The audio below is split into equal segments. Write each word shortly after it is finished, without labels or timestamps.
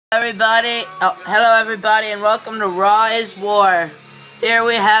Hello everybody, and welcome to Raw is War. Here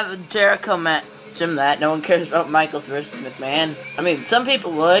we have a Jericho match. No one cares about Michaels versus McMahon. I mean, some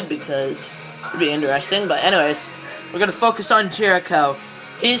people would because it'd be interesting, but anyways, we're gonna focus on Jericho.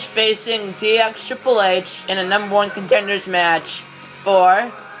 He's facing DX Triple H in a #1 contenders match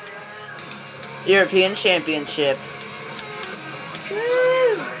for European Championship.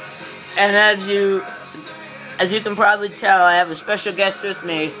 And as you can probably tell, I have a special guest with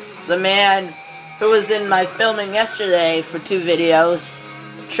me, the man who was in my filming yesterday for 2 videos,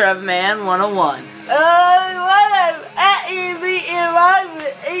 Trevman 101.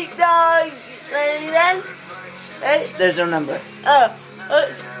 There's no number.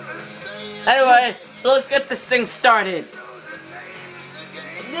 Anyway, so let's get this thing started.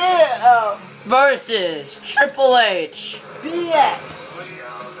 Versus Triple H.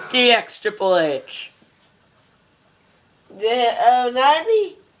 DX Triple H.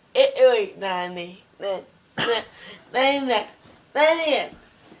 90? 90.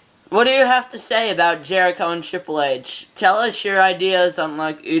 What do you have to say about Jericho and Triple H? Tell us your ideas on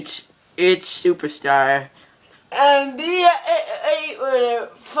like each superstar. DX was a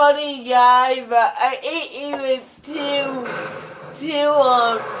funny guy, but I ain't even too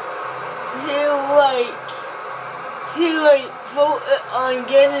focused on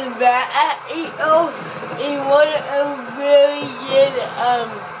getting back at he wasn't a very good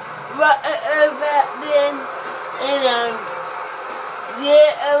back then, and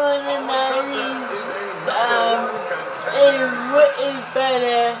over the 90s it was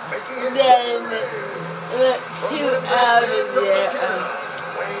better than the 2 out of there.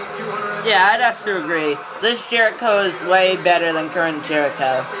 Yeah, I'd have to agree. This Jericho is way better than current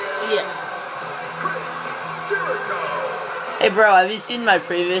Jericho. Yeah. Hey bro, have you seen my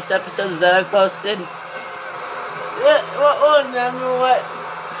previous episodes that I've posted? What number? What?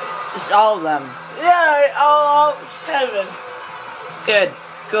 Just all of them. Yeah, all 7. Good,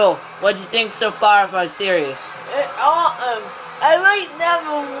 cool. What'd you think so far of my series? Awesome. I like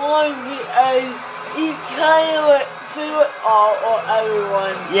 #1 because he kind of went through it all or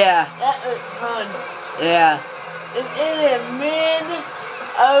everyone. Yeah. That was fun. Yeah. And in the mid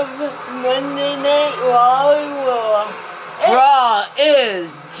of Monday Night Raw. Raw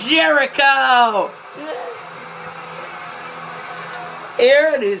is Jericho!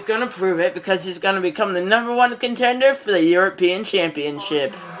 Here, and he's gonna prove it because he's gonna become the #1 contender for the European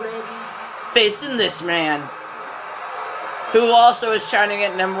Championship. Facing this man, who also is trying to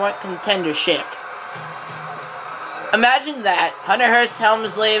get #1 contendership. Imagine that. Hunter Hearst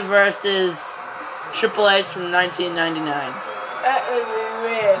Helmsley versus Triple H from 1999. That would be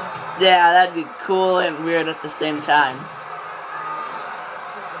weird. Yeah, that'd be cool and weird at the same time.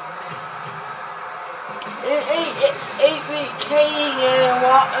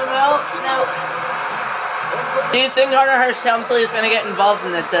 Do you think Hunter Hearst Helmsley is going to get involved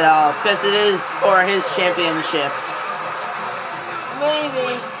in this at all? Because it is for his championship.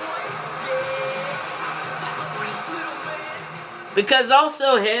 Maybe. Because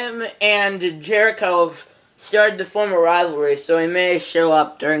also him and Jericho have started to form a rivalry, so he may show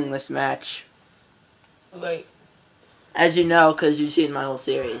up during this match. Right. As you know, because you've seen my whole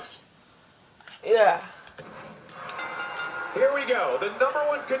series. Yeah. Here we go, the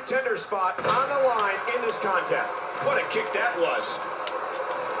 #1 contender spot on the line in this contest. What a kick that was.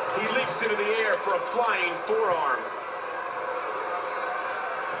 He leaps into the air for a flying forearm.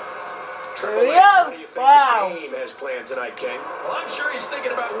 Triple H, what do you think the team has planned tonight, King? Well, I'm sure he's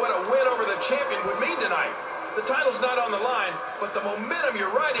thinking about what a win over the champion would mean tonight. The title's not on the line, but the momentum you're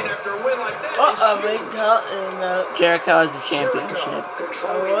riding after a win like that is huge. Jericho has the championship.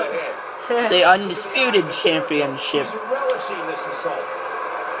 Controlling the head. The undisputed championship. He's relishing this assault.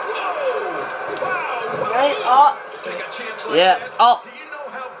 Whoa! Wow! Right. Take a chance like Yeah. that. Oh. Do you know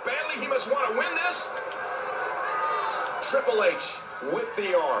how badly he must want to win this? Triple H with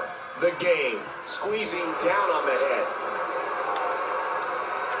the arm. The game. Squeezing down on the head.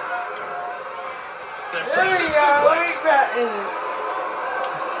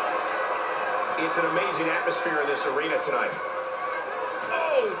 It's an amazing atmosphere in this arena tonight.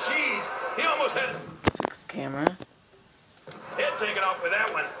 Oh, jeez. He almost had Fix camera. his head taken off with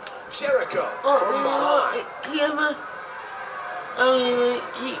that one. Jericho from behind. Camera.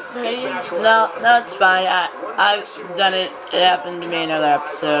 No, it's fine. I've done it. It happened to me in other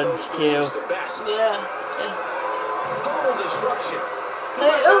episodes too. The best. Yeah. Total destruction. I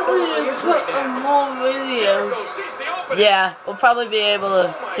hope we can put more videos. Jericho sees the opening. Yeah, we'll probably be able Oh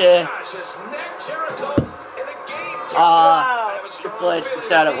my to gosh, his neck, Jericho, and the game. Wow. That was Triple H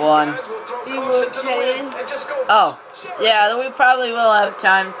gets out at 1. You were saying? Oh, yeah, we probably will have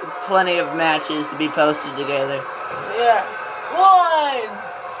time for plenty of matches to be posted together. Yeah. 1,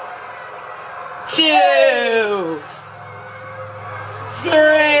 2, 3.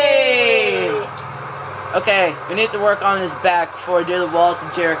 Okay, we need to work on his back before we do the walls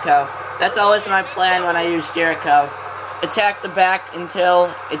of Jericho. That's always my plan when I use Jericho. Attack the back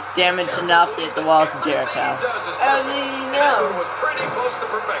until it's damaged enough to hit the walls of Jericho. How do you know?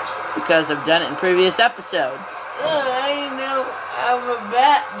 Because I've done it in previous episodes. How do you know how a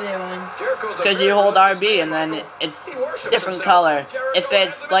bat doing? Because you hold RB and then it's different color. If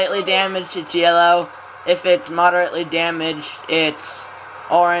it's slightly damaged, it's yellow. If it's moderately damaged, it's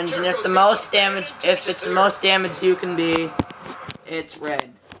orange. And if it's the most damaged you can be, it's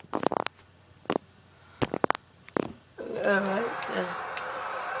red. Alright.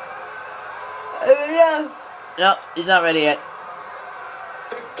 Yeah. Nope, he's not ready yet.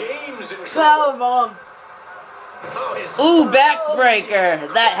 The game's in Powerbomb. Ooh,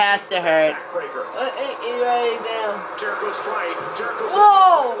 backbreaker. That has to hurt. What ain't you ready now? Jericho's trying. Jericho's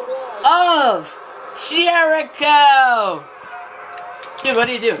Whoa! Of Jericho! Dude, what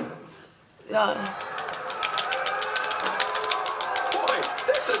are you doing? Boy,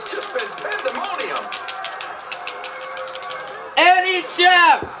 this has just been pandemonium. And he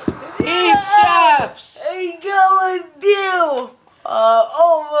chops! He chops! He going do.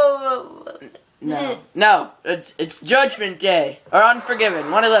 No, it's Judgment Day or Unforgiven,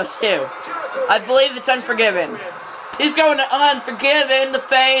 one of those two. I believe it's Unforgiven. He's going to Unforgiven to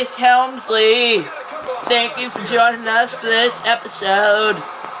face Helmsley. Thank you for joining us for this episode.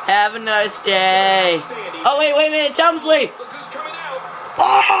 Have a nice day. Oh wait a minute, it's Helmsley.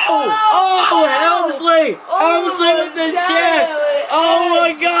 Oh, Helmsley! Helmsley with the chair. Oh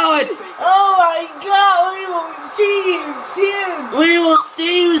my God! Oh my God! We will see you soon. We will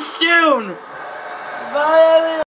see you soon. Bye.